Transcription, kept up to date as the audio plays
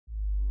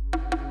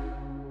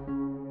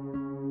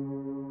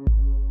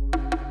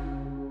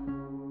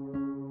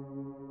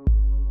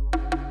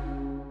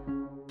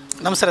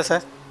ನಮಸ್ಕಾರ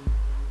ಸರ್.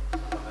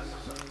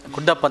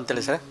 ಗುಡ್ಡಪ್ಪ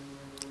ಅಂತೇಳಿ ಸರ್.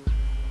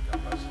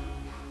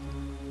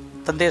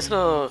 ತಂದೆ ಹೆಸರು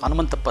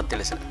ಹನುಮಂತಪ್ಪ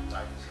ಅಂತೇಳಿ ಸರ್.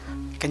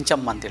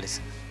 ಕೆಂಚಮ್ಮ ಅಂತೇಳಿ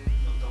ಸರ್.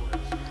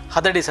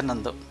 ಹದಡಿ ಸರ್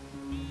ನಂದು.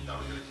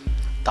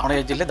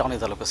 ದಾವಣಗೆರೆ ಜಿಲ್ಲೆ,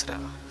 ದಾವಣಗೆರೆ ತಾಲೂಕು ಸರ್.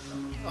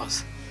 ಹೌದು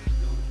ಸರ್.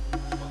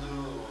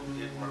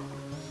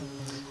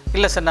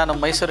 ಇಲ್ಲ ಸರ್, ನಾನು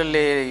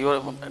ಮೈಸೂರಲ್ಲಿ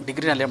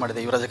ಡಿಗ್ರಿನಲ್ಲೇ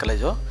ಮಾಡಿದೆ, ಯುವರಾಜ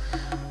ಕಾಲೇಜು.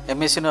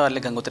 MSc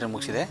ಅಲ್ಲಿ ಗಂಗೋತ್ರಿ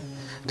ಮುಗಿಸಿದೆ.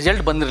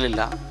 ರಿಸಲ್ಟ್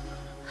ಬಂದಿರಲಿಲ್ಲ.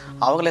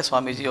 ಆವಾಗಲೇ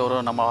ಸ್ವಾಮೀಜಿಯವರು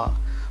ನಮ್ಮ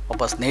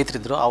ಒಬ್ಬ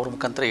ಸ್ನೇಹಿತರಿದ್ದರು, ಅವ್ರ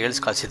ಮುಖಾಂತರ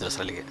ಕಳಿಸಿದ್ರು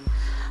ಸರ್ ಅಲ್ಲಿಗೆ.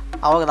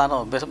 ಆವಾಗ ನಾನು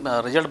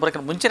ರಿಸಲ್ಟ್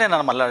ಬರೋಕ್ಕಿಂತ ಮುಂಚೆನೇ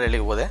ನಾನು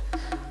ಮಲ್ಲಾಡಳ್ಳಿಗೆ ಹೋದೆ.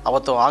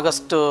 ಅವತ್ತು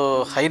ಆಗಸ್ಟ್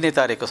 5ನೇ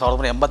ತಾರೀಕು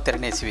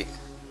 1982ನೇ ಇಸ್ವಿ.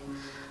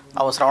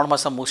 ಅವರು ಶ್ರಾವಣ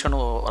ಮಾಸ ಮುಗಿಸ್ಕೊಂಡು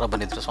ಹೊರ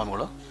ಬಂದಿದ್ದರು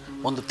ಸ್ವಾಮಿಗಳು.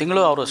 ಒಂದು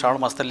ತಿಂಗಳು ಅವರು ಶ್ರಾವಣ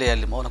ಮಾಸದಲ್ಲಿ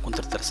ಅಲ್ಲಿ ಮೌನ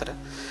ಕುಂತಿರ್ತಾರೆ ಸರ್.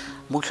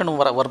 ಮುಗಿಸ್ಕೊಂಡು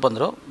ಹೊರ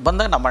ಬಂದರು.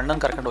 ಬಂದಾಗ ನಮ್ಮ ಅಣ್ಣನ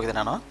ಕರ್ಕೊಂಡು ಹೋಗಿದ್ದೆ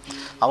ನಾನು.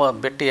 ಅವ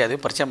ಭೇಟಿ ಆದ್ವಿ,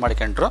 ಪರಿಚಯ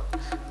ಮಾಡಿಕೊಂಡ್ರು.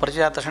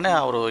 ಪರಿಚಯ ಆದ ತಕ್ಷಣ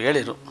ಅವರು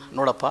ಹೇಳಿದರು,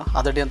 ನೋಡಪ್ಪ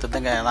ಹದಡಿ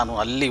ಅಂತಿದ್ದಂಗೆ ನಾನು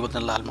ಅಲ್ಲಿ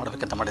ಇವನ್ನೆಲ್ಲ ಅಲ್ಲಿ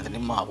ಮಾಡಬೇಕಂತ ಮಾಡಿದ್ದೆ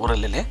ನಿಮ್ಮ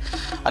ಊರಲ್ಲಿ.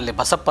 ಅಲ್ಲಿ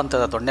ಬಸಪ್ಪ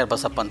ಅಂತ, ದೊಣ್ಣೆ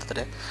ಬಸಪ್ಪ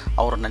ಅಂತಿದ್ರೆ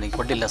ಅವರು ನನಗೆ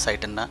ಕೊಡಲಿಲ್ಲ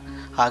ಸೈಟನ್ನು.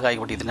 ಹಾಗಾಗಿ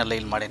ಬಿಟ್ಟು ಇದನ್ನೆಲ್ಲ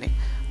ಇಲ್ಲಿ ಮಾಡೀನಿ.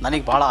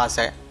 ನನಗೆ ಭಾಳ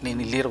ಆಸೆ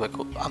ನೀನು ಇಲ್ಲಿ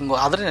ಇರಬೇಕು, ಹಂಗೆ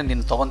ಆದರೆ ನಾನು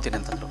ನಿನ್ನ ತೊಗೊತೀನಿ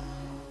ಅಂತಂದರು.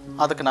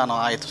 ಅದಕ್ಕೆ ನಾನು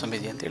ಆಯಿತು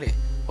ಸ್ವಾಮೀಜಿ ಅಂತೇಳಿ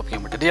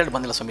ಒಪ್ಕೊಂಬಿಟ್ಟೆ. ರಿಸಲ್ಟ್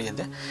ಬಂದಿಲ್ಲ ಸ್ವಾಮೀಜಿ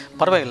ಅಂದೆ.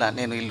 ಪರವಾಗಿಲ್ಲ,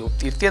 ನೀನು ಇಲ್ಲಿ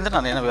ಇರ್ತೀಯ ಅಂದರೆ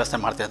ನಾನು ಏನೋ ವ್ಯವಸ್ಥೆ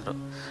ಮಾಡ್ತೀನಿ ಅಂದರು.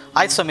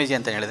 ಆಯ್ತು ಸ್ವಾಮೀಜಿ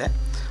ಅಂತ ಹೇಳಿದೆ.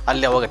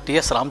 ಅಲ್ಲಿ ಅವಾಗ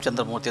TS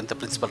ರಾಮಚಂದ್ರ ಮೂರ್ತಿ ಅಂತ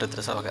ಪ್ರಿನ್ಸಿಪಲ್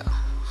ಇದ್ದರು ಸರ್. ಅವಾಗ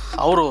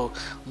ಅವರು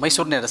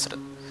ಮೈಸೂರಿನ ಹೆಸರು.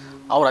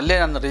 ಅವ್ರು ಅಲ್ಲೇ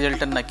ನನ್ನ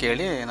ರಿಸಲ್ಟನ್ನು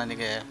ಕೇಳಿ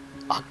ನನಗೆ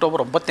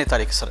ಅಕ್ಟೋಬರ್ 9ನೇ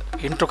ತಾರೀಕು ಸರ್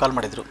ಇಂಟ್ರೂ ಕಾಲ್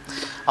ಮಾಡಿದರು.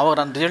 ಅವಾಗ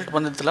ನನ್ನ ರಿಸಲ್ಟ್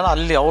ಬಂದಿದ್ದಿಲ್ಲ,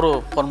 ಅಲ್ಲಿ ಅವರು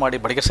ಫೋನ್ ಮಾಡಿ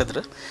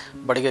ಬಡಿಗೇರಿಸಿದ್ರು.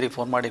 ಬಡಿಗೇರಿಗೆ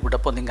ಫೋನ್ ಮಾಡಿ,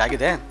 ಗುಡ್ಡಪ್ಪ ಒಂದು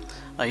ಹಿಂಗಾಗಿದೆ,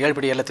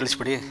 ಹೇಳ್ಬಿಡಿ, ಎಲ್ಲ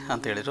ತಿಳಿಸ್ಬಿಡಿ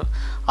ಅಂತ ಹೇಳಿದರು.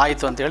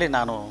 ಆಯಿತು ಅಂತೇಳಿ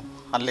ನಾನು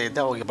ಅಲ್ಲೇ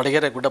ಇದ್ದೆ. ಅವಾಗ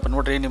ಬಡಿಗೇರೆ, ಗುಡ್ಡಪ್ಪ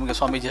ನೋಡಿರಿ, ನಿಮಗೆ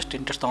ಸ್ವಾಮೀಜಿ ಎಷ್ಟು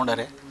ಇಂಟ್ರೆಸ್ಟ್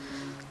ತೊಗೊಂಡಾರೆ,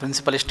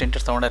 ಪ್ರಿನ್ಸಿಪಲ್ ಎಷ್ಟು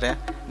ಇಂಟ್ರೆಸ್ಟ್ ತೊಗೊಂಡಾರೆ,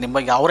 ನಿಮ್ಮ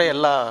ಬಗ್ಗೆ ಅವರೇ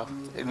ಎಲ್ಲ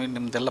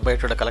ನಿಮ್ಮದೆಲ್ಲ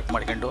ಬಯೋಡೇಟಾ ಕಲೆಕ್ಟ್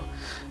ಮಾಡ್ಕೊಂಡು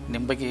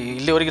ನಿಮ್ಮ ಬಗ್ಗೆ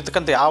ಇಲ್ಲಿವರೆಗೆ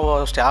ಇರ್ತಕ್ಕಂಥ ಯಾವ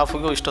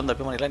ಸ್ಟಾಫಿಗೂ ಇಷ್ಟೊಂದು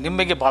ಅಭಿಮಾನ ಇಲ್ಲ, ನಿಮ್ಮ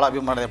ಬಗ್ಗೆ ಭಾಳ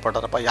ಅಭಿಮಾನ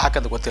ಪಡ್ತಾರಪ್ಪ,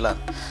 ಯಾಕಂತ ಗೊತ್ತಿಲ್ಲ.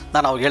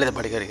 ನಾನು ಅವಾಗ ಹೇಳಿದೆ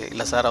ಬಡಿಗೇರಿಗೆ,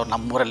 ಇಲ್ಲ ಸರ್ ಅವ್ರು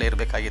ನಮ್ಮೂರಲ್ಲೇ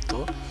ಇರಬೇಕಾಗಿತ್ತು,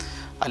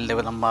 ಅಲ್ಲಿ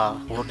ನಮ್ಮ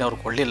ಊರಿನವ್ರು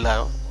ಕೊಡಲಿಲ್ಲ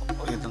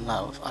ಇದನ್ನು,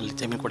 ಅಲ್ಲಿ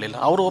ಜಮೀನು ಕೊಡಲಿಲ್ಲ.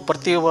 ಅವರು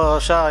ಪ್ರತಿ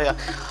ವರ್ಷ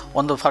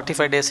ಒಂದು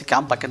 45 ಡೇಸ್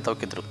ಕ್ಯಾಂಪ್ ಹಾಕ್ಯಂತ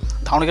ಹೋಗಿದ್ರು.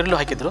 ದಾವಣಗೆರೆಯಲ್ಲೂ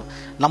ಹಾಕಿದ್ರು,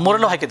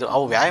 ನಮ್ಮೂರಲ್ಲೂ ಹಾಕಿದ್ರು.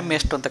 ಅವು ವ್ಯಾಯಾಮ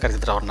ಎಷ್ಟು ಅಂತ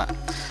ಕರೆದಿದ್ರು ಅವ್ರನ್ನ.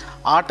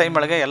 ಆ ಟೈಮ್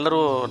ಒಳಗೆ ಎಲ್ಲರೂ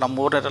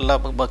ನಮ್ಮ ಊರನ್ನೆಲ್ಲ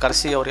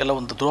ಕರೆಸಿ ಅವರೆಲ್ಲ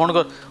ಒಂದು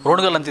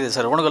ರೋಣಗಲ್ ಅಂತಿದೆ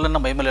ಸರ್, ರೋಣಗಲ್ಲನ್ನು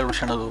ಮೈ ಮೇಲೆ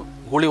ಉಳ್ಸೋಣದು,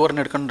 ಗೂಳಿ ಓರನ್ನ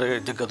ಹಿಡ್ಕೊಂಡು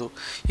ಜಗ್ಗೋದು,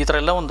 ಈ ಥರ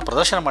ಎಲ್ಲ ಒಂದು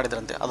ಪ್ರದರ್ಶನ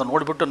ಮಾಡಿದ್ರಂತೆ. ಅದನ್ನು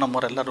ನೋಡಿಬಿಟ್ಟು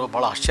ನಮ್ಮವರೆಲ್ಲರೂ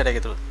ಭಾಳ ಆಶ್ಚರ್ಯ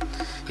ಆಗಿದ್ರು.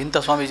 ಇಂಥ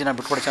ಸ್ವಾಮೀಜಿನ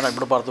ಬಿಟ್ಕೊಡಿ, ಚೆನ್ನಾಗಿ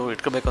ಬಿಡಬಾರ್ದು,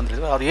 ಇಟ್ಕೋಬೇಕು ಅಂತ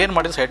ಹೇಳಿದ್ರು. ಅವ್ರು ಏನು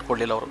ಮಾಡಿದ್ರು ಸೈಟ್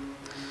ಕೊಡಲಿಲ್ಲ ಅವರು.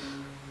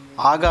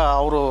 ಆಗ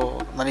ಅವರು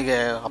ನನಗೆ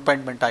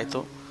ಅಪಾಯಿಂಟ್ಮೆಂಟ್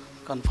ಆಯಿತು,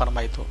 ಕನ್ಫರ್ಮ್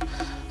ಆಯಿತು.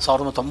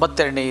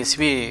 1992ನೇ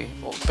ಇಸ್ವಿ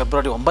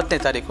ಫೆಬ್ರವರಿ 9ನೇ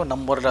ತಾರೀಕು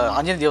ನಮ್ಮೂರ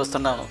ಆಂಜನೇಯ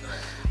ದೇವಸ್ಥಾನ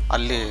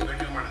ಅಲ್ಲಿ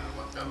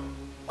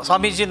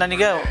ಸ್ವಾಮೀಜಿ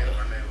ನನಗೆ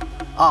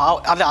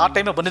ಅಲ್ಲಿ ಆ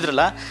ಟೈಮಿಗೆ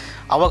ಬಂದಿದ್ರಲ್ಲ,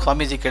 ಆವಾಗ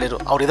ಸ್ವಾಮೀಜಿ ಕೇಳಿದರು,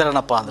 ಅವ್ರು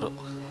ಇದಾರನಪ್ಪ ಅಂದರು.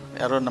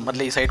 ಯಾರು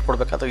ನಮ್ಮಲ್ಲಿ ಈ ಸೈಟ್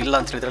ಕೊಡಬೇಕಾದ್ರು, ಇಲ್ಲ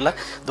ಅಂತ ಹೇಳಿದ್ರಲ್ಲ,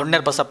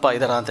 ದೊಣ್ಣೆರ್ ಬಸಪ್ಪ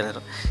ಇದಾರ ಅಂತ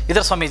ಹೇಳಿದ್ರು.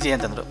 ಇದರ ಸ್ವಾಮೀಜಿ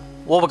ಅಂತಂದರು.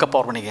 ಹೋಗ್ಬೇಕಪ್ಪ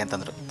ಅವ್ರ ಮನೆಗೆ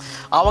ಅಂತಂದರು.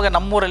 ಆವಾಗ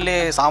ನಮ್ಮೂರಲ್ಲಿ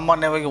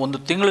ಸಾಮಾನ್ಯವಾಗಿ ಒಂದು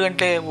ತಿಂಗಳು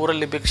ಗಂಟೆ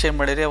ಊರಲ್ಲಿ ಭಿಕ್ಷೆ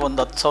ಮಾಡಿದರೆ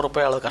ಒಂದು 10,000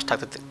 ರೂಪಾಯಿ ಆಳೋದು ಕಷ್ಟ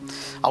ಆಗ್ತೈತಿ.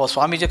 ಅವಾಗ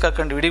ಸ್ವಾಮೀಜಿ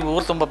ಕರ್ಕೊಂಡು ಇಡೀ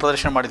ಊರು ತುಂಬ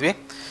ಪ್ರದರ್ಶನ ಮಾಡಿದ್ವಿ.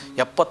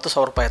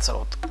 70,000 ರೂಪಾಯಿ ಆಯ್ತು ಸರ್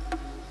ಅವತ್ತು.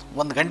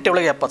 ಒಂದು ಗಂಟೆ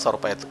ಒಳಗೆ 70,000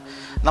 ರೂಪಾಯಿ ಆಯಿತು.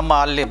 ನಮ್ಮ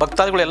ಅಲ್ಲಿ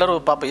ಭಕ್ತಾದಿಗಳು ಎಲ್ಲರೂ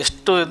ಪಾಪ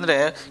ಎಷ್ಟು ಅಂದರೆ,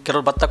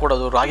 ಕೆಲವರು ಭತ್ತ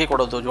ಕೊಡೋದು, ರಾಗಿ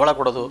ಕೊಡೋದು, ಜೋಳ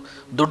ಕೊಡೋದು,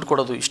 ದುಡ್ಡು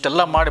ಕೊಡೋದು,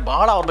 ಇಷ್ಟೆಲ್ಲ ಮಾಡಿ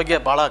ಭಾಳ ಅವ್ರ ಬಗ್ಗೆ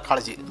ಭಾಳ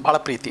ಕಾಳಜಿ, ಭಾಳ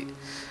ಪ್ರೀತಿ.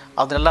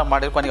 ಅದನ್ನೆಲ್ಲ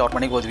ಮಾಡಿರ್ಕೊಂಡು ಅವ್ರ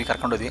ಮನೆಗೆ ಹೋದ್ವಿ,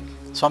 ಕರ್ಕೊಂಡೋದ್ವಿ.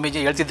 ಸ್ವಾಮೀಜಿ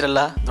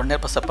ಹೇಳ್ತಿದ್ರಲ್ಲ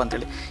ದೊಣ್ಣೆರ್ ಬಸಪ್ಪ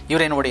ಅಂತೇಳಿ,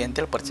 ಇವರೇನು ನೋಡಿ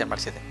ಅಂತೇಳಿ ಪರಿಚಯ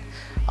ಮಾಡಿಸಿದೆ.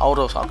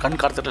 ಅವರು ಕಣ್ಣು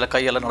ಕಾಡ್ತಿರಲಿಲ್ಲ,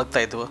 ಕೈಯೆಲ್ಲ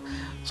ನಡುಕ್ತಾಯಿದ್ವು.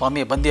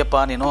 ಸ್ವಾಮಿ ಬಂದಿಯಪ್ಪ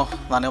ನೀನು,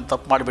 ನಾನು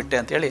ತಪ್ಪು ಮಾಡಿಬಿಟ್ಟೆ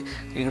ಅಂತೇಳಿ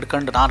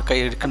ಹಿಡ್ಕೊಂಡು, ನಾನು ಕೈ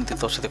ಹಿಡ್ಕೊಂಡು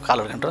ತೋರಿಸಿದ್ವಿ,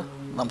 ಕಾಲು ಹಿಡ್ಕೊಂಡ್ರು.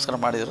 ನಮಸ್ಕಾರ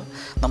ಮಾಡಿದರು.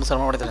 ನಮಸ್ಕಾರ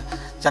ಮಾಡಿದರೆ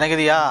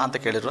ಚೆನ್ನಾಗಿದೆಯಾ ಅಂತ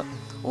ಕೇಳಿದರು.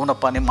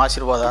 ಹೂನಪ್ಪ ನಿಮ್ಮ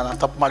ಆಶೀರ್ವಾದ, ನಾನು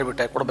ತಪ್ಪು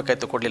ಮಾಡಿಬಿಟ್ಟೆ,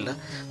 ಕೊಡಬೇಕಾಯ್ತು ಕೊಡಲಿಲ್ಲ,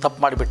 ತಪ್ಪು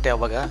ಮಾಡಿಬಿಟ್ಟೆ,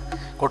 ಅವಾಗ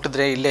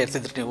ಕೊಟ್ಟಿದ್ರೆ ಇಲ್ಲೇ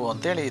ಇರ್ತಿದ್ರಿ ನೀವು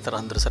ಅಂತೇಳಿ ಈ ಥರ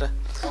ಅಂದರು ಸರ್.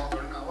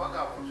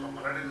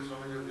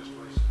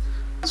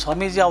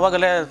 ಸ್ವಾಮೀಜಿ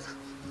ಆವಾಗಲೇ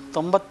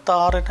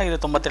 96 ಇದು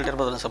 92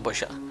 ಇರ್ಬೋದಲ್ಲ ಸರ್,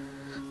 ಬಹುಶಃ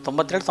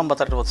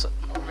 92-96 ಇರ್ಬೋದು ಸರ್.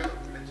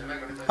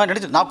 ಹಾಂ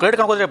ನಡೀತಿದ್ದು. ನಾವು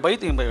ಕ್ರೆಡಿಟ್ ಹೋದರೆ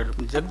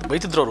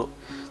ಬೈತಿದ್ರು ಅವರು.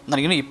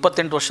 ನನಗಿನ್ನೂ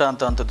 28 ವರ್ಷ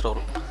ಅಂತ ಅಂತಿದ್ರು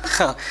ಅವರು.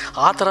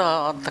 ಆ ಥರ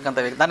ಅಂತಕ್ಕಂಥ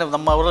ವ್ಯಕ್ತಿ. ನಾನು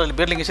ನಮ್ಮ ಊರಲ್ಲಿ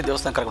ಬೇರ್ಲಿಂಗೇಶ್ವರ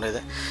ದೇವಸ್ಥಾನ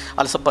ಕರ್ಕೊಂಡಿದ್ದೆ.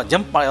 ಅಲ್ಲಿ ಸ್ವಲ್ಪ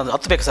ಜಂಪ್ ಮಾಡಿ ಒಂದು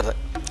ಹತ್ತಬೇಕು ಸರ್.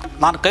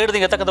 ನಾನು ಕೈ ಹಿಡ್ದು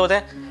ಎತ್ತಕ್ಕಂತ ಹೋದೆ,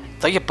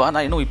 ತೆಗಿಯಪ್ಪ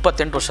ನಾನು ಇನ್ನೂ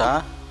 28 ವರ್ಷ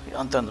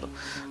ಅಂತಂದರು.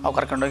 ಅವು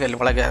ಕರ್ಕೊಂಡೋಗಿ ಅಲ್ಲಿ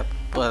ಒಳಗೆ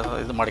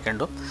ಇದು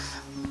ಮಾಡಿಕೊಂಡು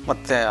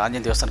ಮತ್ತು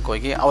ಆಂಜನೇಯ ದೇವಸ್ಥಾನಕ್ಕೆ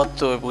ಹೋಗಿ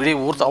ಅವತ್ತು ಇಡೀ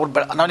ಊರು ಅವ್ರು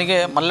ನನಗೆ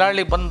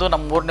ಮಲ್ಲಾಳಿ ಬಂದು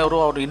ನಮ್ಮ ಊರಿನವರು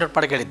ಅವರು ಇನ್ವೈಟ್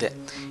ಮಾಡಿ ಹೇಳಿದ್ದೆ.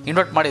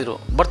 ಇನ್ವೈಟ್ ಮಾಡಿದರು,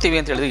 ಬರ್ತೀವಿ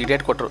ಅಂತ ಹೇಳಿದ್ರು, ಈ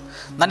ಡೇಟ್ ಕೊಟ್ಟರು.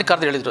 ನನಗೆ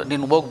ಕರೆದು ಹೇಳಿದರು,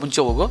 ನೀನು ಹೋಗಿ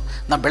ಮುಂಚೆ ಹೋಗು,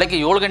 ನಾನು ಬೆಳಗ್ಗೆ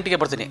 7 ಗಂಟೆಗೆ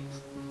ಬರ್ತೀನಿ,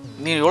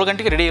 ನೀನು 7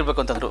 ಗಂಟೆಗೆ ರೆಡಿ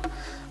ಇರಬೇಕು ಅಂತಂದರು.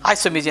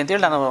 ಆಯ್ತು ಸ್ವಾಮೀಜಿ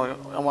ಅಂತೇಳಿ ನಾನು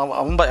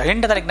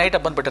 8ನೇ ತಾರೀಕು ನೈಟ್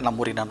ಬಂದುಬಿಟ್ಟೆ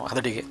ನಮ್ಮೂರಿಗೆ. ನಾನು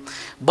ಹದಡಿಗೆ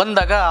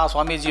ಬಂದಾಗ ಆ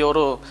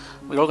ಸ್ವಾಮೀಜಿಯವರು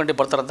 7 ಗಂಟೆಗೆ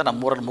ಬರ್ತಾರಂತ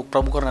ನಮ್ಮೂರಲ್ಲಿ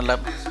ಪ್ರಮುಖರನ್ನೆಲ್ಲ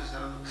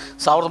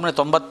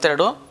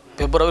 1992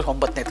 ಫೆಬ್ರವರಿ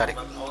 9ನೇ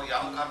ತಾರೀಕು.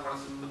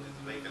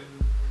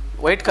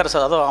 ವೈಟ್ ಕಾರ್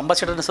ಸರ್, ಅದು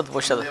ಅಂಬಾಸಿಡರ್ನ ಸರ್,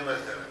 ಬಹುಶಃ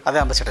ಅದೇ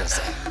ಅಂಬಾಸಿಡರ್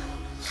ಸರ್.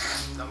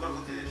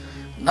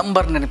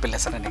 ನಂಬರ್ ನೆನಪಿಲ್ಲ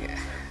ಸರ್ ನನಗೆ.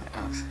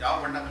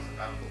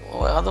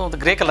 ಅದು ಒಂದು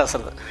ಗ್ರೇ ಕಲರ್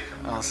ಸರ್ ಅದು.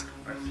 ಹಾಂ ಸರ್,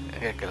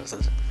 ಗ್ರೇ ಕಲರ್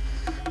ಸರ್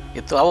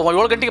ಇತ್ತು. ಅವು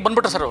 7 ಗಂಟೆಗೆ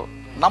ಬಂದುಬಿಟ್ರು ಸರ್.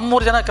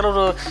 ನಮ್ಮೂರು ಜನ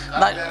ಕೆಲವರು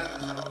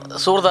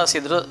ಸೂರ್ದಾಸ್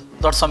ಇದ್ದರು,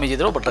 ದೊಡ್ಡ ಸ್ವಾಮೀಜಿ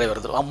ಇದ್ದರು, ಒಬ್ಬ ಡ್ರೈವರ್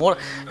ಇದ್ದರು. ಆ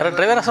ಎರಡು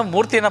ಡ್ರೈವರ್ ಸರ್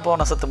ಮೂರ್ತಿ ಏನಪ್ಪ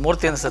ಅನಿಸುತ್ತೆ,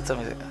 ಮೂರ್ತಿ ಅನಿಸುತ್ತೆ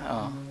ಸ್ವಾಮೀಜಿ.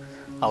 ಹಾಂ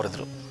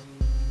ಅವರಿದ್ದರು,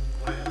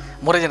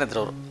 3 ಜನ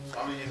ಇದ್ದರು ಅವರು.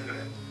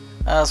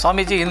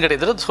 ಸ್ವಾಮೀಜಿ ಹಿಂದ್ಗಡೆ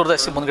ಇದ್ದರು,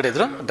 ಸೂರ್ದಾಸಿ ಮುಂದ್ಗಡೆ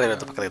ಇದ್ದರು,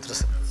 ಡ್ರೈವರ್ ಪಕ್ಕದ ಇದ್ದರು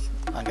ಸರ್.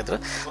 ಹಾಗಿದ್ರು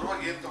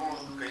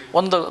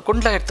ಒಂದು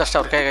ಕುಂಡ್ಲೆ ಇತ್ತು ಅಷ್ಟೇ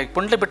ಅವ್ರ ಕೈಗೆ.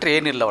 ಕುಂಡ್ಲೆ ಬಿಟ್ಟರೆ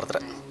ಏನಿಲ್ಲ ಅವ್ರ ಹತ್ರ.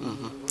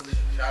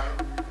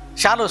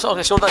 ಶಾಲು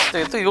ಶಿವದಾಸ್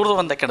ಇತ್ತು, ಇವ್ರದ್ದು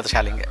ಒಂದು ಹಾಕೊಂಡಿದ್ರು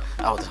ಶಾಲೆ ಹಿಂಗೆ.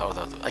 ಹೌದು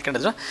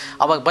ಹಾಕೊಂಡಿದ್ರು.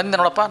 ಅವಾಗ ಬಂದೆ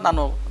ನೋಡಪ್ಪ,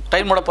 ನಾನು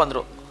ಟೈಮ್ ನೋಡಪ್ಪ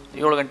ಅಂದರು,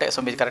 7 ಗಂಟೆ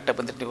ಸ್ವಾಮೀಜಿ ಕರೆಕ್ಟಾಗಿ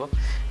ಬಂದಿರಿ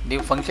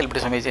ನೀವು ಫಂಕ್ಷನ್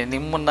ಬಿಡಿ ಸ್ವಾಮೀಜಿ,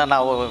 ನಿಮ್ಮನ್ನು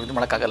ನಾವು ಇದು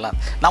ಮಾಡೋಕ್ಕಾಗಲ್ಲ.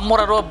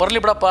 ನಮ್ಮೂರವರು ಬರಲಿ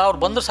ಬಿಡಪ್ಪ, ಅವ್ರು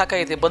ಬಂದರೂ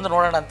ಸಾಕಾಗೈತಿ, ಬಂದು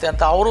ನೋಡೋಣ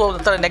ಅಂತ ಅವರು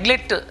ಒಂಥರ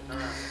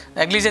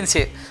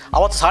ನೆಗ್ಲಿಜೆನ್ಸಿ.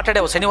 ಅವತ್ತು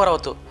ಸಾಟರ್ಡೆ, ಶನಿವಾರ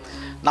ಅವತ್ತು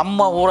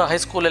ನಮ್ಮ ಊರ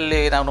ಹೈಸ್ಕೂಲಲ್ಲಿ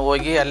ನಾನು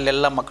ಹೋಗಿ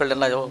ಅಲ್ಲೆಲ್ಲ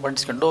ಮಕ್ಕಳನ್ನೆಲ್ಲ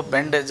ಬಂಡಿಸ್ಕೊಂಡು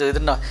ಬ್ಯಾಂಡೇಜ್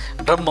ಇದನ್ನು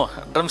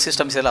ಡ್ರಮ್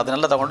ಸಿಸ್ಟಮ್ಸ್ ಎಲ್ಲ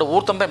ಅದನ್ನೆಲ್ಲ ತೊಗೊಂಡು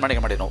ಊರು ತುಂಬ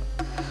ಮೆರವಣಿಗೆ ಮಾಡಿ ನಾವು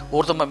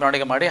ಊರು ತುಂಬ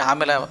ಮೆರವಣಿಗೆ ಮಾಡಿ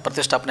ಆಮೇಲೆ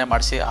ಪ್ರತಿಷ್ಠಾಪನೆ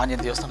ಮಾಡಿಸಿ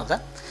ಆಂಜನೇಯ ದೇವಸ್ಥಾನದ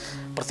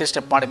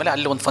ಪ್ರತಿಷ್ಠಾಪನೆ ಮಾಡಿ ಮೇಲೆ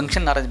ಅಲ್ಲಿ ಒಂದು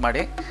ಫಂಕ್ಷನ್ ಅರೇಂಜ್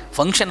ಮಾಡಿ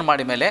ಫಂಕ್ಷನ್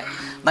ಮಾಡಿ ಮೇಲೆ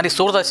ನನಗೆ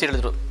ಸೂರದಾಸ್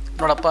ಹೇಳಿದರು,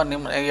 ನೋಡಪ್ಪ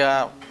ನಿಮ್ಮ ಈಗ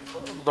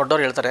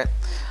ದೊಡ್ಡವ್ರು ಹೇಳ್ತಾರೆ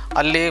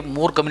ಅಲ್ಲಿ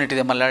 3 ಕಮ್ಯುನಿಟಿ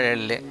ಇದೆ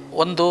ಮಲಯಾಳಿಯಲ್ಲಿ.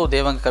 ಒಂದು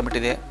ದೇವಾಂಗ ಕಮಿಟಿ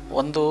ಇದೆ,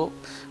 ಒಂದು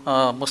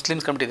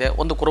ಮುಸ್ಲಿಮ್ಸ್ ಕಮಿಟಿ ಇದೆ,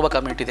 ಒಂದು ಕುರುಬ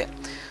ಕಮ್ಯುನಿಟಿ ಇದೆ.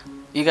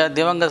 ಈಗ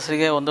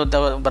ದೇವಾಂಗಸರಿಗೆ ಒಂದು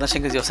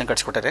ಬನಶಂಕರಿ ದೇವಸ್ಥಾನ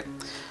ಕಟ್ಸ್ಕೊಟ್ಟಾರೆ,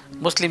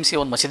 ಮುಸ್ಲಿಮ್ಸಿಗೆ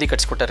ಒಂದು ಮಸೀದಿ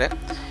ಕಟ್ಸ್ಕೊಟ್ಟಾರೆ.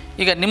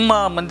 ಈಗ ನಿಮ್ಮ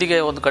ಮಂದಿಗೆ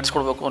ಒಂದು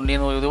ಕಟ್ಸ್ಕೊಡ್ಬೇಕು,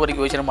 ನೀನು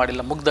ಇದುವರೆಗೆ ಯೋಚನೆ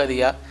ಮಾಡಿಲ್ಲ,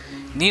 ಮುಗ್ದಾದೀಯಾ,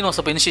 ನೀನು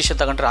ಸ್ವಲ್ಪ ಇನಿಷಿಯೇಷನ್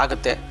ತಗೊಂಡ್ರೆ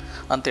ಆಗುತ್ತೆ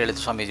ಅಂತ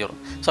ಹೇಳಿದ್ರು ಸ್ವಾಮೀಜಿಯವರು.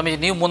 ಸ್ವಾಮೀಜಿ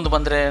ನೀವು ಮುಂದೆ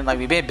ಬಂದರೆ ನಾವು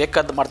ಇವೇ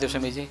ಬೇಕಾದ್ದು ಮಾಡ್ತೀವಿ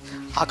ಸ್ವಾಮೀಜಿ,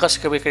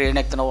 ಆಕಾಶಕ್ಕೆ ಬೇಕಾದ್ರೆ ಏನೇ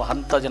ಆಗ್ತೀವಿ ನಾವು,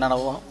 ಅಂಥ ಜನ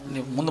ನಾವು,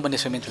 ನೀವು ಮುಂದೆ ಬನ್ನಿ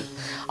ಸ್ವಾಮೀಜಿ.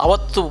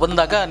 ಅವತ್ತು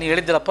ಬಂದಾಗ ನೀವು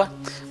ಹೇಳಿದ್ದೀರಪ್ಪ,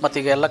 ಮತ್ತು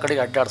ಈಗ ಎಲ್ಲ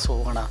ಕಡೆಗೆ ಅಡ್ಡಾಡಿಸು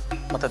ಹೋಗೋಣ,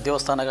 ಮತ್ತು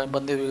ದೇವಸ್ಥಾನ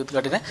ಬಂದಿವಿ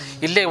ಗಾಡಿನೇ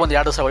ಇಲ್ಲೇ ಒಂದು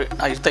 2 ದಿವಸ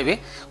ಇರ್ತೀವಿ,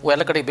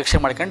 ಎಲ್ಲ ಕಡೆಗೆ ಭಿಕ್ಷೆ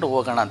ಮಾಡ್ಕೊಂಡು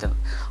ಹೋಗೋಣ ಅಂತ.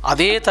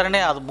 ಅದೇ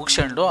ಥರನೇ ಅದು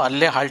ಮುಗಿಸ್ಕೊಂಡು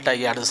ಅಲ್ಲೇ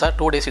ಹಾಲ್ಟಾಗಿ 2 ದಿವಸ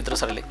 2 ಡೇಸ್ ಇದ್ದರು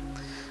ಸರ್. ಅಲ್ಲಿ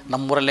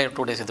ನಮ್ಮೂರಲ್ಲೇ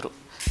 2 ಡೇಸ್ ಇದ್ದರು.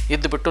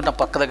 ಇದ್ದುಬಿಟ್ಟು ನಮ್ಮ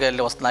ಪಕ್ಕದಾಗ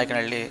ಅಲ್ಲಿ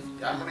ಹೊಸನಾಯಕನಹಳ್ಳಿ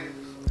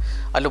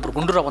ಅಲ್ಲೊಬ್ಬರು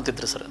ಗುಂಡೂರಾವ್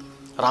ಅಂತಿದ್ರು ಸರ್,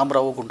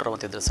 ರಾಮರಾವ್ ಗುಂಡೂರಾವ್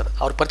ಅಂತಿದ್ರು ಸರ್.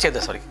 ಅವ್ರ ಪರಿಚಯ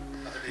ಇದೆ ಸರಿಗೆ,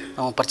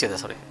 ಪರಿಚಯ ಇದೆ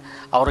ಸರಿಗೆ.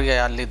 ಅವ್ರಿಗೆ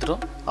ಅಲ್ಲಿದ್ದರು,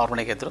 ಅವ್ರ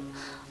ಮನೆಗೆ ಇದ್ದರು.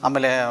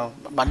 ಆಮೇಲೆ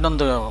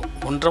ಇನ್ನೊಂದು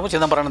ಗುಂಡ್ರವು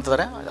ಚಿದಂಬರಣ್ಣ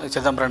ಅಂತಿದ್ದಾರೆ,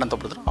 ಚಿದಂಬರಣ್ಣ ಅಂತ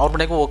ಒಬ್ಬರಿದ್ರು, ಅವ್ರ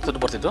ಮನೆಗೂ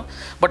ಬರ್ತಿದ್ರು.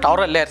 ಬಟ್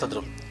ಅವರು ಅಲ್ಲೇ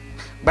ಇರ್ತಿದ್ರು.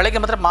 ಬೆಳಗ್ಗೆ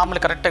ಮಾತ್ರ ಮಾಮೂಲಿ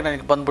ಕರೆಕ್ಟಾಗಿ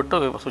ನನಗೆ ಬಂದುಬಿಟ್ಟು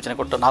ಸೂಚನೆ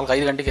ಕೊಟ್ಟು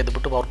 4-5 ಗಂಟೆಗೆ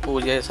ಎದ್ದುಬಿಟ್ಟು ಅವ್ರ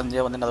ಪೂಜೆ ಸಂಜೆ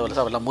ಒಂದಿನ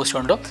ಅವೆಲ್ಲ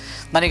ಮುಗಿಸ್ಕೊಂಡು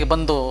ನನಗೆ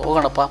ಬಂದು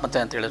ಹೋಗೋಣಪ್ಪ ಮತ್ತೆ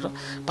ಅಂತ ಹೇಳಿದ್ರು.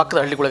 ಪಕ್ಕದ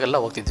ಹಳ್ಳಿಗಳಿಗೆಲ್ಲ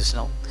ಹೋಗ್ತಿದ್ವಿ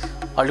ನಾವು.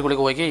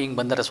 ಹಳ್ಳಿಗಳಿಗೆ ಹೋಗಿ ಹಿಂಗೆ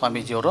ಬಂದರೆ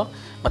ಸ್ವಾಮೀಜಿಯವರು,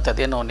 ಮತ್ತು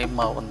ಅದೇನೋ ನಿಮ್ಮ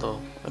ಒಂದು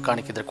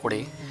ಕಾಣಿಕಿದ್ರೆ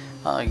ಕೊಡಿ,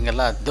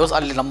 ಹಿಂಗೆಲ್ಲ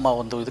ಅಲ್ಲಿ ನಮ್ಮ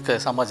ಒಂದು ಇದಕ್ಕೆ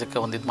ಸಮಾಜಕ್ಕೆ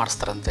ಒಂದು ಇದು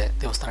ಮಾಡಿಸ್ತಾರಂತೆ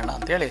ದೇವಸ್ಥಾನ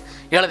ಅಂತೇಳಿ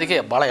ಹೇಳೋದಕ್ಕೆ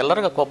ಭಾಳ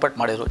ಎಲ್ಲರಿಗೂ ಕೋಪರೇಟ್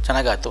ಮಾಡಿದರು,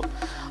 ಚೆನ್ನಾಗಾಯ್ತು.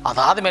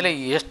 ಅದಾದಮೇಲೆ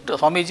ಎಷ್ಟು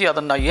ಸ್ವಾಮೀಜಿ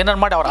ಅದನ್ನು ಏನೇನು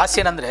ಮಾಡಿ ಅವ್ರ ಆಸೆ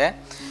ಏನಂದರೆ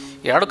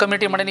 2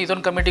 ಕಮಿಟಿ ಮಾಡೀನಿ,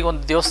 ಇದೊಂದು ಕಮಿಟಿಗೆ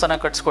ಒಂದು ದೇವಸ್ಥಾನ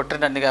ಕಟ್ಸ್ಕೊಟ್ರೆ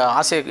ನನಗೆ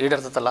ಆಸೆ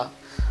ಈಡೇರ್ತೈತಲ್ಲ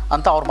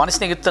ಅಂತ ಅವ್ರ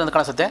ಮನಸ್ಸಿನಾಗ ಇತ್ತು ಅಂತ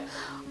ಕಾಣಿಸುತ್ತೆ.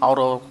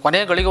 ಅವರು ಕೊನೆ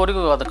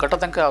ಗಳಿಗೆವರೆಗೂ ಅದು ಕಟ್ಟೋ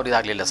ತನಕ ಅವ್ರು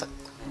ಇದಾಗಲಿಲ್ಲ ಸರ್.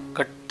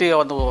 ಕಟ್ಟಿ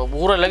ಒಂದು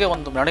ಊರಲ್ಲಿಗೆ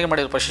ಒಂದು ಮೆರವಣಿಗೆ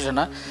ಮಾಡಿದ್ರು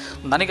ಪ್ರೊಸೆಷನ್ನ.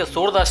 ನನಗೆ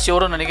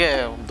ಸೂರದಾಸಿಯವರು ನನಗೆ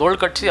ಡೊಳ್ಳು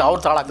ಕಟ್ಟಿಸಿ ಅವ್ರು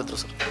ತಾಳ ಹಾಕ್ತಿದ್ರು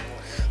ಸರ್.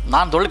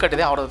 ನಾನು ಡೊಳ್ಳು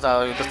ಕಟ್ಟಿದೆ, ಅವ್ರ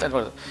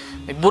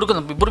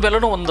ಇಬ್ಬರ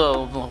ಮೇಲೂ ಒಂದು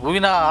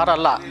ಹೂವಿನ ಹಾರ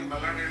ಅಲ್ಲ,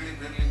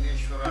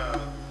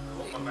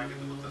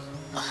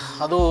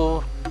 ಅದು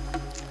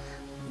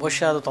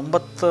ಬಹುಶಃ ಅದು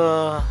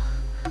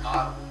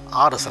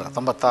 96 ಸರ್,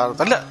 96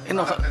 ಅಲ್ಲ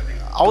ಇನ್ನು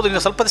ಹೌದು,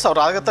 ಇನ್ನು ಸ್ವಲ್ಪ ದಿವಸ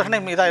ಅವ್ರು ಆಗಿದ ತಕ್ಷಣ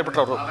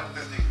ಇದಾಗಿಬಿಟ್ರು ಅವರು.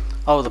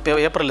 ಹೌದು,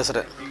 ಏಪ್ರಿಲ್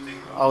ಸರ್.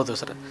 ಹೌದು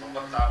ಸರ್,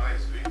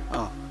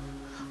 ಹಾಂ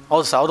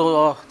ಹೌದು ಸರ್. ಅವರು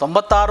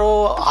 96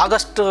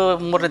 ಆಗಸ್ಟ್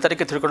 3ನೇ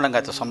ತಾರೀಕಿಗೆ ತಿಳ್ಕೊಂಡಂಗೆ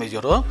ಆಯಿತು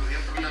ಸ್ವಾಮೀಜಿಯವರು.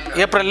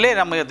 ಏಪ್ರಿಲಲ್ಲಿ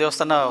ನಮಗೆ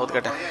ದೇವಸ್ಥಾನ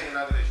ಉದ್ಘಾಟನೆ,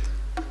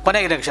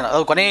 ಕೊನೆಯ ಇನಾಗ್ರೇಷನ್,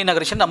 ಅದು ಕೊನೆಯ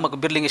ಇನಾಗ್ರೇಷನ್ ನಮ್ಮ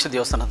ಬಿರ್ಲಿಂಗೇಶ್ವರ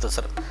ದೇವಸ್ಥಾನ ಅಂತ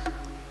ಸರ್.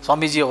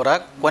 ಸ್ವಾಮೀಜಿಯವರ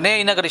ಕೊನೆಯ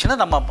ಇನಾಗ್ರೇಷನ್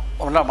ನಮ್ಮ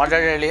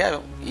ಮಲಯಾಳಿಯ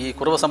ಈ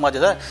ಕುರುಬ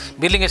ಸಮಾಜದ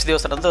ಬಿರ್ಲಿಂಗೇಶ್ವರ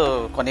ದೇವಸ್ಥಾನದ್ದು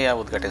ಕೊನೆಯ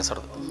ಉದ್ಘಾಟನೆ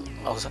ಸರ್.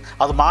 ಹೌದು ಸರ್,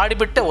 ಅದು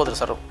ಮಾಡಿಬಿಟ್ಟೆ ಹೋದರು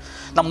ಸರ್.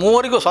 ನಮ್ಮ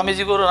ಮೂವರಿಗೂ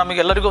ಸ್ವಾಮೀಜಿಗೂ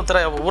ನಮಗೆಲ್ಲರಿಗೂ ಒಂಥರ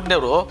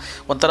ಊರಿನವರು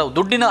ಒಂಥರ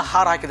ದುಡ್ಡಿನ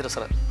ಹಾರ ಹಾಕಿದ್ರು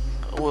ಸರ್.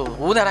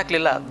 ಹೂವಿನ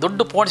ಹಾಕಲಿಲ್ಲ,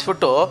 ದುಡ್ಡು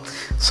ಪೋಣಿಸ್ಬಿಟ್ಟು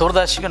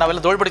ಸೂರದಾಸಿಗೆ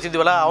ನಾವೆಲ್ಲ ದೋಳ್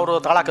ಬಿಡ್ತಿದ್ವಲ್ಲ, ಅವರು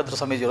ತಾಳ ಹಾಕಿದ್ರು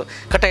ಸ್ವಾಮೀಜಿಯವರು.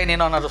 ಕಟ್ಟೆ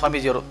ನೀನು ಅನ್ನೋರು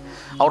ಸ್ವಾಮೀಜಿಯವರು.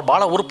 ಅವ್ರು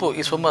ಭಾಳ ಉರುಪು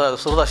ಈ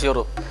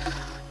ಸೂರದಾಸಿಯವರು.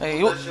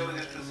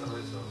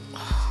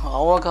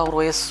 ಆವಾಗ ಅವ್ರ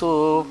ವಯಸ್ಸು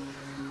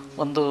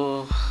ಒಂದು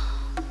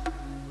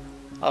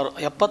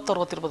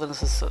 70-60 ಇರ್ಬೋದು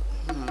ಅನಿಸುತ್ತೆ ಸರ್.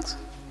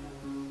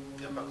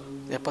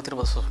 70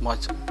 ಇರ್ಬೋದು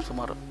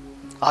ಸುಮಾರು,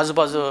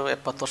 ಆಜುಬಾಜು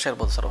 70 ವರ್ಷ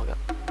ಇರ್ಬೋದು ಸರ್ ಅವಾಗ.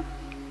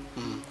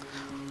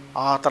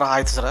 ಆ ಥರ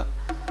ಆಯಿತು ಸರ್.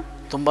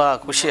 ತುಂಬ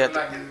ಖುಷಿ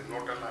ಆಯಿತು.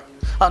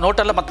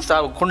 ನೋಟೆಲ್ಲ ಮತ್ತು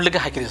ಕುಂಡ್ಲಿಗೆ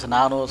ಹಾಕಿದ್ದೀವಿ ಸರ್.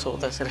 ನಾನು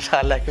ಸರಿ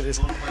ಅಲ್ಲೇ ಹಾಕಿದ್ದೀವಿ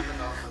ಸರ್.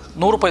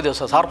 100 ರೂಪಾಯಿ ದಿವಸ,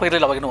 1000 ರೂಪಾಯಿ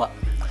ಇರಲಿಲ್ಲ ಅವಾಗಿನೂ.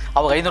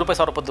 ಅವಾಗ 500 ರೂಪಾಯಿ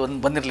 1000 ರೂಪಾಯಿ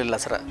ಬಂದಿರಲಿಲ್ಲ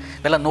ಸರ್.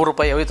 ಎಲ್ಲ 100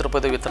 ರೂಪಾಯಿ 50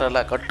 ರೂಪಾಯಿದು ಈ ಥರ ಎಲ್ಲ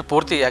ಕಟ್ಟು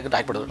ಪೂರ್ತಿ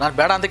ಹಾಕಿಬಿಡೋದು. ನಾನು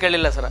ಬೇಡ ಅಂತ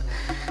ಕೇಳಿಲ್ಲ ಸರ್,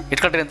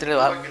 ಇಟ್ಕೊಳ್ರಿ ಅಂತೇಳಿ.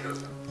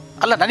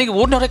 ಅಲ್ಲ, ನನಗೆ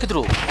ಊರಿನವ್ರು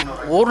ಹಾಕಿದ್ರು,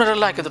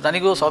 ಊರಿನವರೆಲ್ಲ ಹಾಕಿದ್ರು,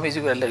 ನನಗೂ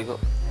ಸ್ವಾಮೀಜಿಗೂ ಎಲ್ಲರಿಗೂ.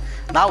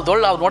 ನಾವು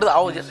ಅವ್ರು ನೋಡಿದ್ರೆ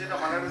ಅವು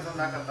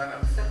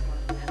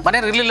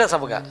ಮನೇಲಿ ಇರಲಿಲ್ಲ ಸರ್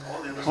ಅವಾಗ.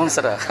 ಹ್ಞೂ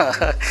ಸರ್,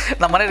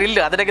 ನಮ್ಮ ಮನೇಲಿ ಇಲ್ಲಿ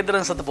ಅದರಾಗಿದ್ದರು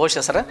ಅನ್ಸುತ್ತೆ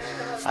ಬಹುಶಃ ಸರ್.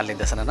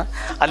 ಅಲ್ಲಿದ್ದೆ ಸರ್ ನಾನು.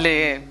 ಅಲ್ಲಿ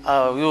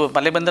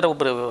ಅಲ್ಲಿ ಬಂದರೆ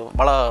ಒಬ್ಬರು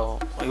ಭಾಳ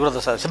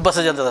ಇವ್ರದ್ದು ಸರ್,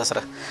 ಸಿದ್ಬಸಜ ಅಂತದ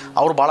ಸರ್.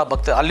 ಅವರು ಭಾಳ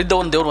ಭಕ್ತ. ಅಲ್ಲಿದ್ದ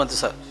ಒಂದು ದೇವ್ರು ಬಂತು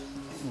ಸರ್,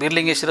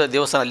 ಬೀರ್ಲಿಂಗೇಶ್ವರ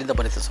ದೇವಸ್ಥಾನ ಅಲ್ಲಿಂದ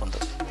ಬಂದಿತ್ತು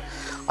ಸರ್.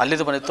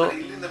 ಅಲ್ಲಿಂದ ಬಂದಿತ್ತು.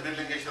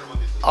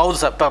 ಹೌದು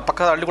ಸರ್,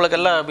 ಪಕ್ಕದ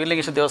ಹಳ್ಳಿಗಳಿಗೆಲ್ಲ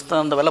ಬೀರ್ಲಿಂಗೇಶ್ವರ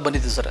ದೇವಸ್ಥಾನದವೆಲ್ಲ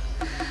ಬಂದಿದ್ದು ಸರ್.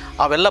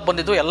 ಅವೆಲ್ಲ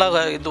ಬಂದಿದ್ದು ಎಲ್ಲ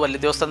ಇದ್ದು ಅಲ್ಲಿ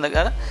ದೇವಸ್ಥಾನದಾಗ.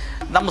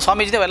 ನಮ್ಮ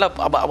ಸ್ವಾಮೀಜಿದೆ ಅವೆಲ್ಲ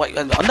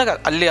ಅಂದಾಗ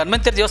ಅಲ್ಲಿ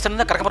ಹನುಮಂತರ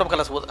ದೇವಸ್ಥಾನದಿಂದ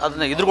ಕರ್ಕೊಂಬರ್ಬೇಕಲ್ಲ ಸರ್,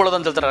 ಅದನ್ನ ಎದುರುಗೊಳ್ಳೋದು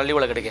ಅಂತ ಹೇಳ್ತಾರೆ ಹಳ್ಳಿ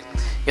ಒಳಗಡೆಗೆ.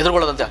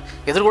 ಎದುರುಗೊಳ್ಳೋದಂತ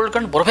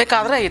ಎದುರುಗೊಳ್ಕೊಂಡು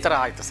ಬರಬೇಕಾದ್ರೆ ಈ ಥರ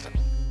ಆಯಿತು ಸರ್.